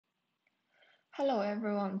Hello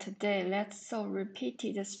everyone, today let's solve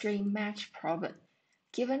repeated string match problem.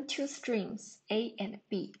 Given two strings A and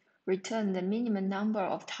B, return the minimum number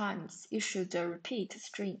of times you should repeat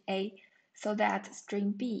string A so that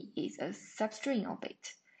string B is a substring of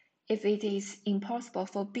it. If it is impossible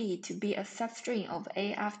for B to be a substring of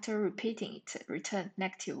A after repeating it, return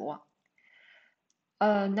 -1.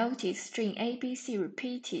 Notice string ABC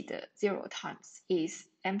repeated 0 times is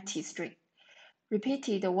empty string.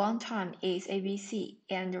 Repeated 1 time is ABC,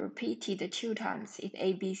 and repeated 2 times is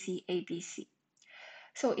ABC, ABC.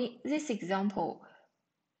 So in this example,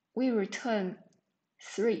 we return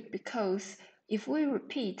 3 because if we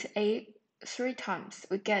repeat A 3 times,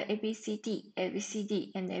 we get ABCD,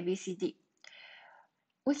 ABCD, and ABCD.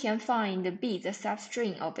 We can find B the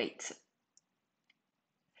substring of it.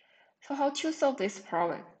 So how to solve this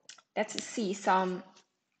problem? Let's see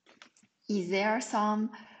is there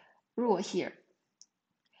some rule here?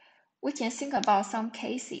 We can think about some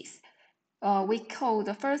cases. We call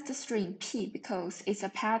the first string P because it's a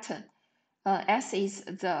pattern. S is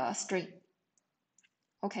the string.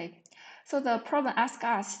 Okay, so the problem asks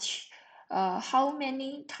us how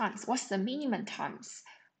many times, what's the minimum times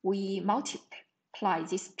we multiply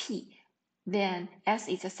this P, then S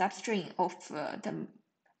is a substring of the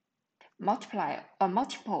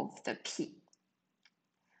multiple of the P.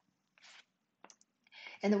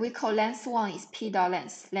 And we call length 1 is P dot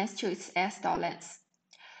length, length 2 is S dot length.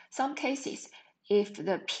 Some cases, if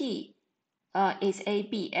the P is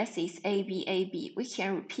AB, S is AB, AB, we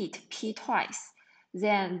can repeat P twice.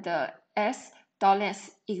 Then the S dot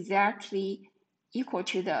length exactly equal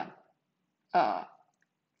to the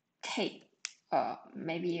K,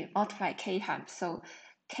 maybe multiply K times, so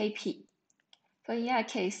KP. So in that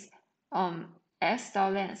case, S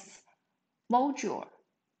dot length modulo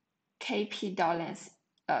KP dot length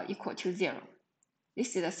equal to 0.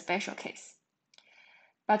 This is a special case.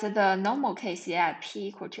 But the normal case is that P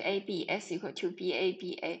equal to AB, S equal to B, A,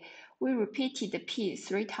 B, A. We repeated the P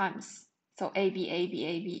 3 times, so A, B, A, B,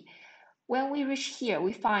 A, B. When we reach here,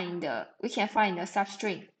 we can find the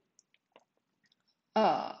substring.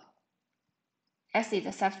 S is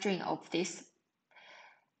the substring of this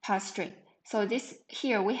path string. So this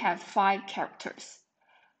here we have 5 characters.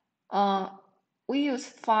 We use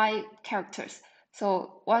 5 characters.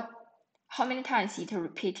 So how many times it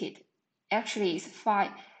repeated? Actually, it's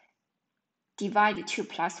 5 divided 2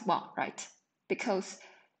 plus 1, right? Because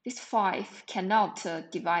this 5 cannot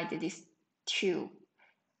divide this 2.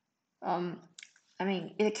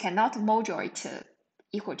 It cannot modulo it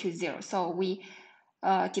equal to 0. So we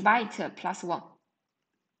divide it plus 1.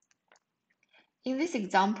 In this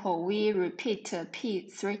example, we repeat P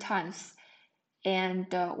 3 times.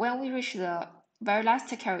 And when we reach the very last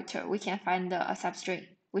character, we can find a substring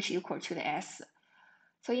which is equal to the S.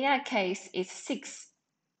 So in that case, it's 6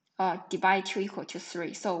 divide 2 equal to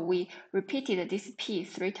 3. So we repeated this P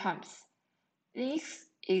 3 times. In this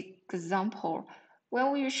example,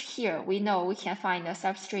 when we reach here, we know we can find a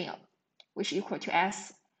substring which is equal to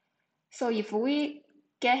S. So if we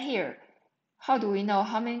get here, how do we know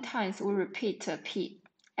how many times we repeat P?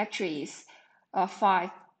 Actually, it's 5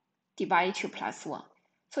 divided 2 plus 1.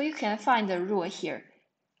 So you can find the rule here.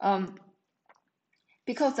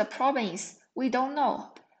 Because the problem is we don't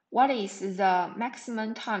know what is the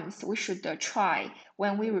maximum times we should try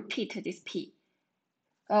when we repeat this P.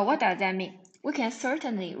 What does that mean? We can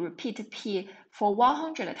certainly repeat P for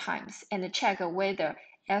 100 times and check whether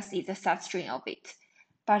S is a substring of it.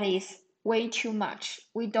 But it's way too much.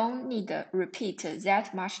 We don't need to repeat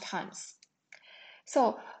that much times.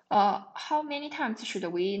 So how many times should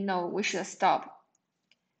we know we should stop?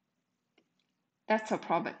 That's the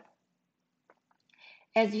problem.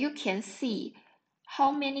 As you can see,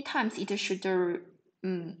 how many times it should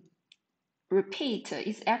repeat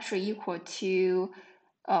is actually equal to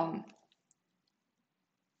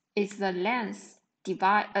is the length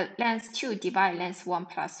length 2 divide length 1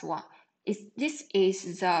 plus 1. This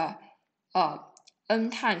is the n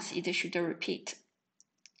times it should repeat.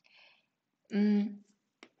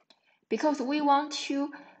 Because we want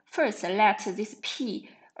to first let this P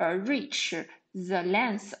reach the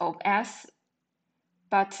length of S,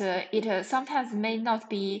 but it sometimes may not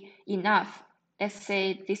be enough. Let's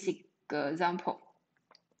say this example.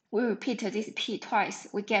 We repeat this P twice,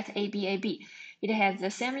 we get AB, AB. It has the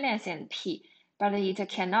same length as P, but it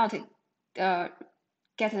cannot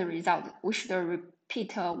get the result. We should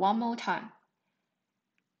repeat one more time.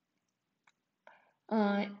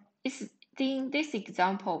 In this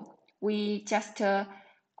example, we just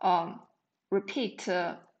repeat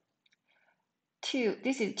 2.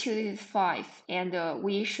 This is 2, this is 5, and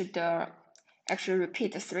we should actually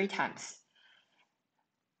repeat 3 times.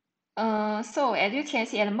 So as you can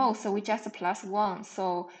see, at most we just plus 1.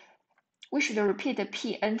 So we should repeat the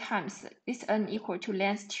p n times. This n equal to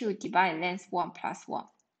length 2 divided length 1 plus 1.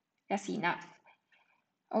 That's enough.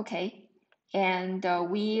 Okay, and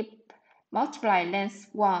we multiply length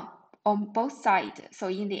 1 on both sides. So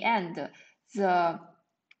in the end, the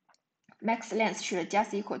max length should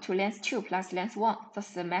just equal to length 2 plus length 1.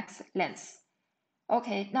 That's the max length.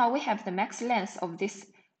 Okay, now we have the max length of this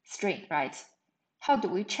string, right? How do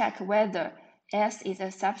we check whether S is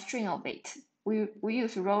a substring of it? We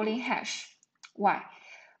use rolling hash. Why?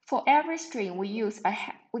 For every string, we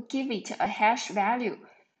give it a hash value.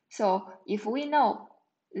 So if we know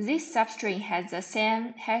this substring has the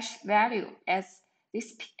same hash value as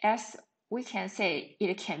this S, we can say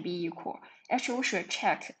it can be equal. Actually, we should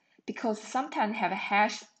check because sometimes have a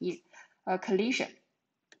hash collision.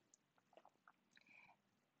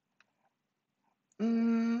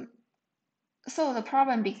 So the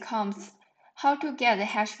problem becomes how to get the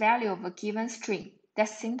hash value of a given string.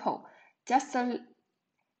 That's simple. Just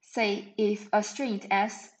say if a string is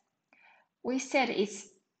S, we set its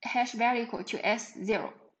hash value equal to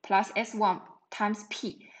S0 plus S1 times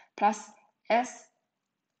P plus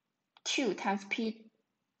S2 times P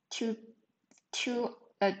to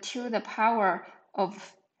the power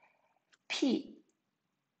of P,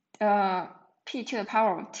 P to the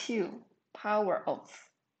power of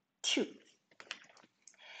 2,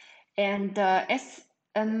 and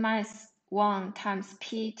Sn minus 1 times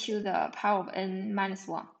P to the power of n minus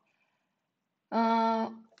 1.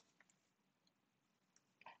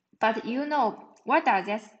 But you know, what does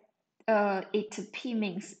that P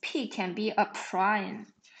means? P can be a prime.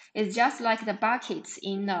 It's just like the buckets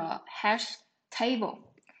in a hash table.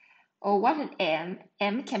 Or what is M?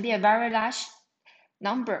 M can be a very large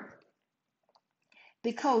number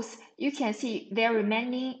because you can see there are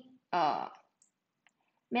many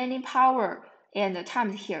power and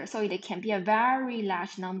times here, so it can be a very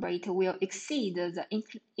large number. It will exceed the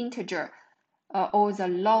integer or the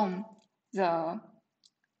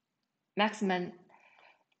maximum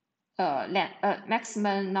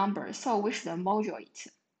maximum number. So we should module it.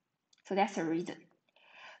 So that's the reason.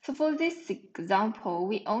 So for this example,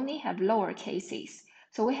 we only have lower cases.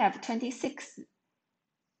 So we have 26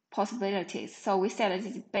 possibilities. So we set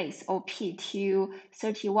this base or P to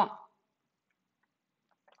 31.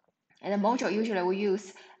 And the module usually we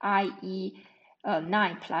use IE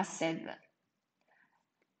 9 plus 7.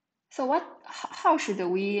 So how should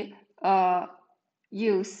we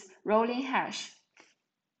use rolling hash?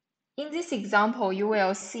 In this example, you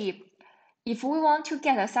will see if we want to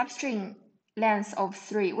get a substring length of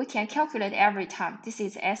 3, we can calculate every time. This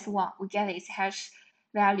is S1, we get its hash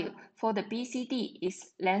value. For the BCD is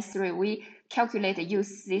length 3, we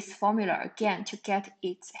use this formula again to get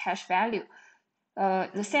its hash value.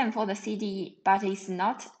 The same for the CDE, but it's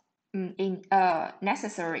not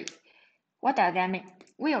necessary. What does that mean?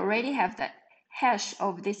 We already have the hash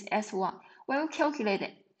of this S1. When we calculate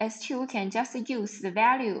S2, we can just use the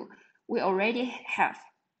value we already have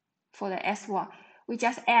for the S1. We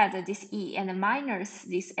just add this E and minus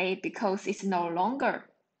this A because it's no longer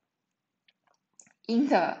in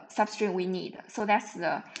the substring we need. So that's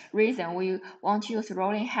the reason we want to use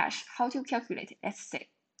rolling hash. How to calculate?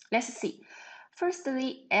 Let's see.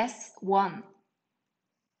 Firstly, S1.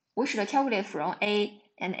 We should calculate from A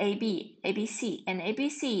and AB, ABC, and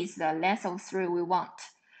ABC is the length of 3 we want.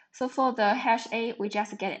 So for the hash A, we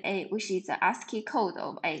just get A, which is the ASCII code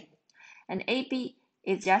of A. And AB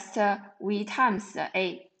is just V times the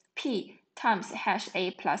A, P times hash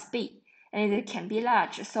A plus B. And it can be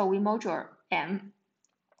large, so we module M.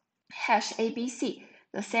 Hash ABC,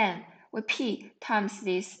 the same, we P times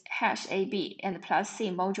this hash AB and plus C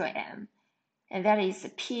module M. And that is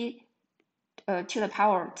P to the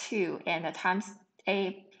power of 2 and times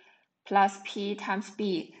A plus P times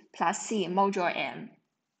B plus C module M.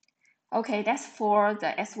 Okay, that's for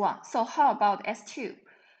the S1. So how about S2?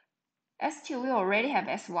 S2, we already have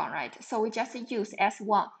S1, right? So we just use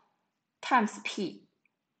S1 times P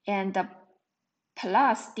and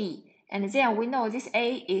plus D. And then we know this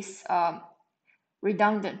A is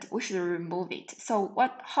redundant. We should remove it. So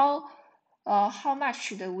how much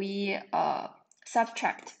should we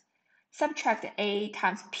subtract? Subtract A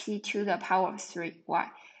times P to the power of 3. Why?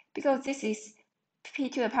 Because this is P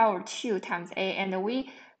to the power of 2 times A, and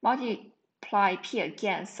we multiply P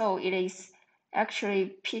again, so it is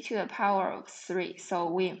actually P to the power of 3. So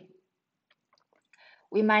we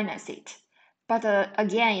minus it. But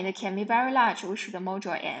again, it can be very large. We should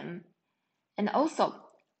module M. And also,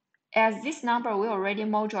 as this number we already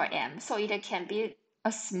module M, so it can be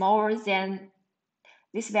smaller than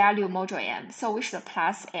this value modulo m. So we should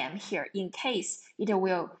plus m here in case it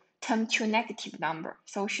will turn to negative number.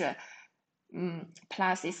 So we should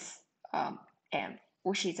plus this m,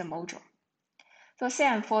 which is a modulo. So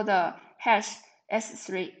same for the hash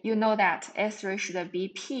S3. You know that S3 should be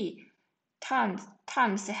P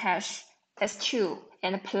times hash S2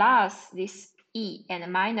 and plus this E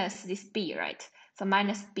and minus this B, right? So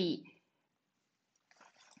minus B.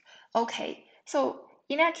 Okay, so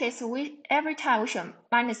in that case, every time we should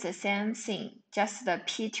minus the same thing, just the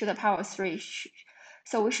P to the power 3.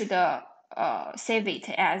 So we should save it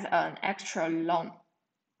as an extra long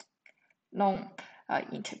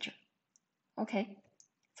integer. Okay,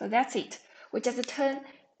 so that's it. We just turn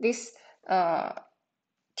this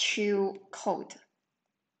to code.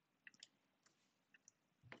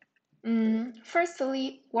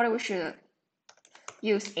 Firstly, what we should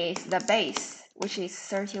use is the base, which is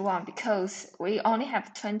 31, because we only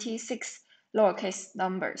have 26 lowercase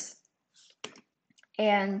numbers.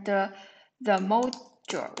 And the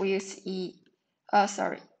modulo we use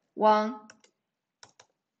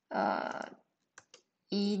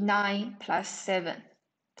E9 plus 7.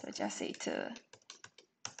 So just it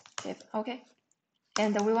okay.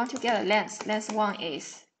 And we want to get a length. Length 1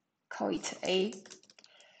 is call it A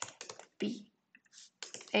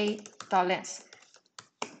dot length.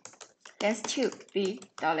 Length 2 B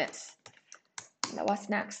dot length. And what's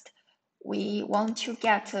next? We want to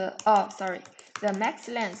get the max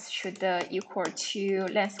length should equal to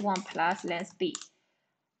length 1 plus length B.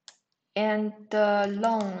 And the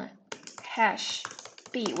long hash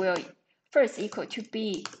B will first equal to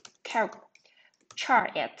B char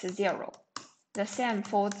at 0. The same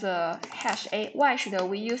for the hash A. Why should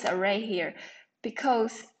we use array here?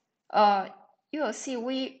 Because you will see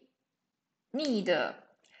we need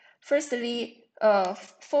firstly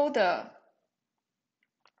for the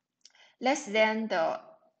less than the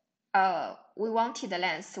we wanted the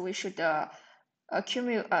length, we should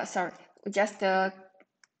just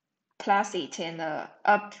plus it and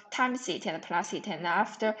times it and plus it, and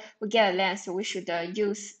after we get a length, we should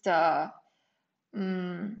use the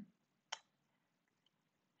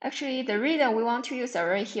actually the reason we want to use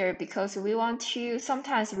array here because we want to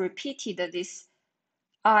sometimes repeat this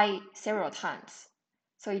I several times,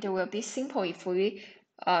 so it will be simple if we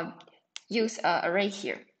use array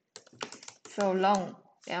here. So long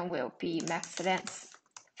then will be max length.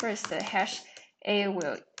 First, the hash A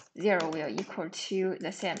 0 will equal to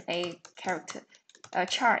the same A character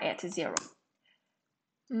char at 0.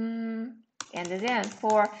 And then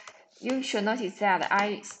for you should notice that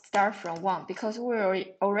I start from 1 because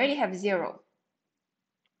we already have 0.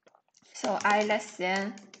 So I less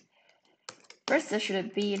than first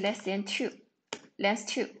should be less than 2, length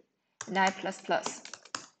 2, and I plus plus.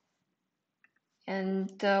 And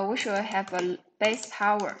we should have a base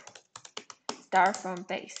power. Start from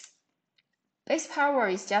base. Base power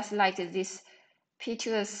is just like this p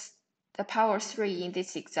to the power 3 in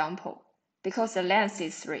this example because the length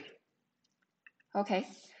is 3. Okay,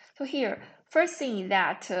 so here, first thing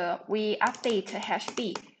that we update hash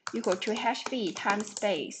b equal to hash b times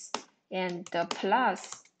base and plus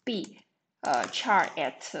b char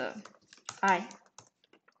at I.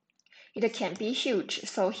 It can be huge,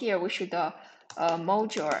 so here we should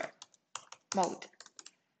modulo mode.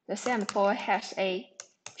 The same for hash a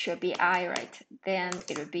should be I, right? Then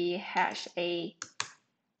it will be hash a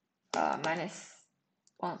minus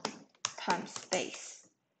 1 times base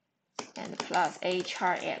and plus a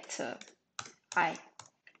char at I.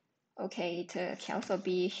 Okay, it can also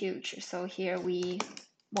be huge, so here we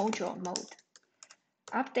modulo mode.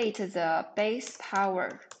 Update the base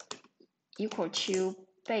power equal to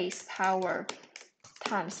base power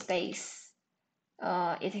times base.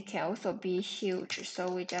 It can also be huge, so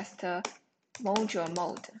we just modulo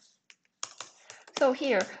mode. So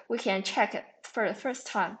here we can check it for the first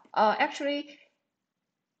time. Actually,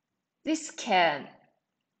 this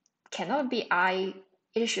cannot be I.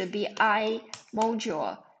 It should be I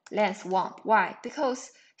modulo length 1. Why?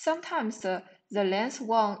 Because sometimes the length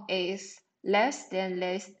 1 is less than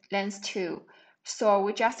length 2. So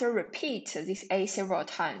we just repeat this A several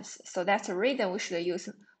times. So that's the reason we should use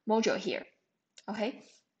modulo here. Okay.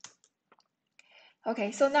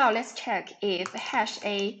 Okay, so now let's check if hash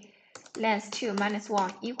A length 2 minus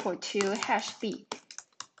 1 equal to hash B.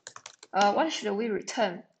 What should we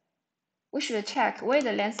return? We should check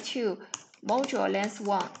whether length 2 modulo length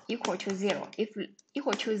 1 equal to 0. If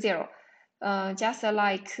equal to 0, just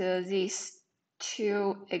like this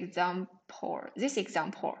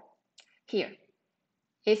example here.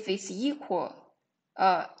 If it's equal,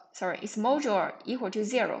 it's modulo equal to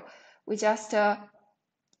 0, we just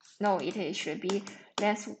no, it should be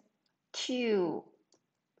length 2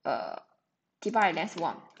 divide length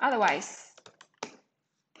 1. Otherwise,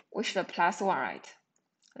 we should plus 1, right?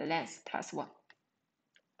 The length plus 1.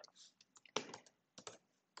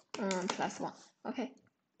 Plus 1. Okay.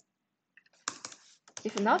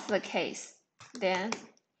 If not the case, then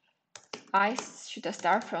I should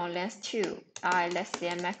start from length 2, I less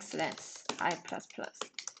than max length, I plus plus.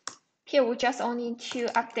 Here we just only need to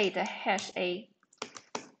update the hash a.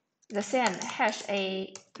 The same hash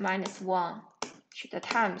a minus 1 should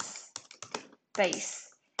times base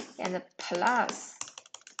and plus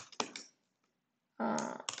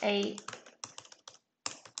a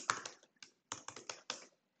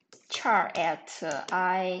char at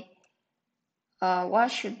I. What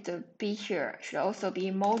should be here should also be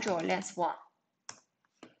module length 1.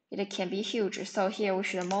 It can be huge, so here we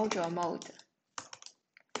should module mode.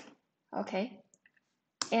 Okay.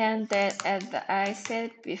 And as I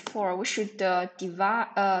said before, we should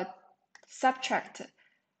subtract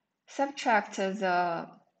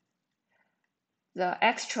the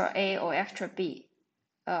extra a or extra b,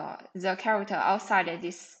 the character outside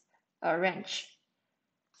this range.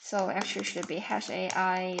 So actually should be hash a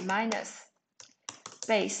I minus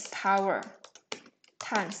base power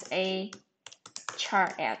times a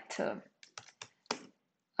char at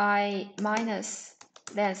I minus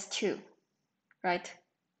length 2, right?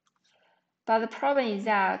 But the problem is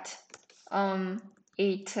that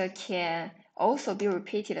it can also be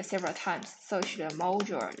repeated several times, so it should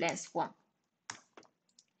module length 1.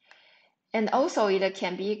 And also it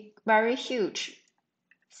can be very huge,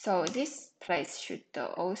 so this place should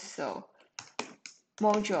also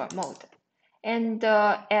module mode. And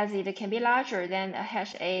as it can be larger than a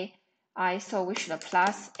hash a I, so we should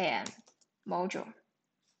plus n module.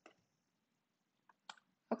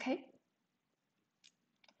 Okay.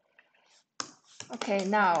 Okay,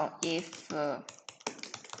 now if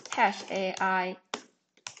hash ai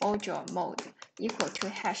module mode equal to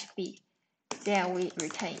hash b, then we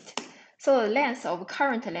return it. So the length of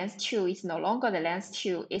current length 2 is no longer the length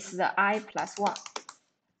 2, it's the I plus 1.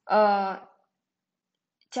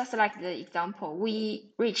 Just like the example,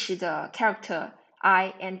 we reach the character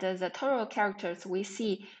I, and the total characters we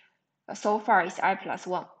see so far is I plus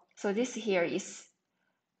 1. So this here is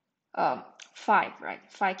 5, right?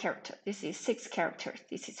 5 characters. This is 6 characters.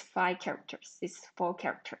 This is 5 characters. This is 4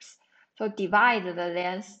 characters. So divide the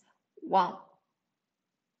length 1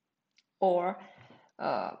 or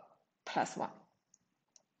plus 1.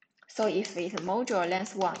 So if it's module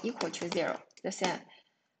length 1 equal to 0, the same,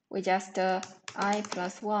 we just I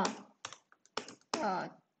plus 1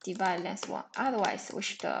 divide length 1. Otherwise, we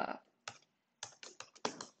should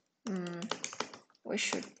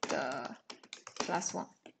plus 1.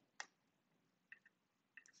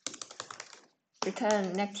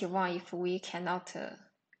 Return -1 if we cannot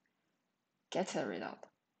get a result.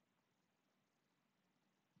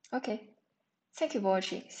 Okay, thank you for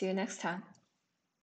watching. See you next time.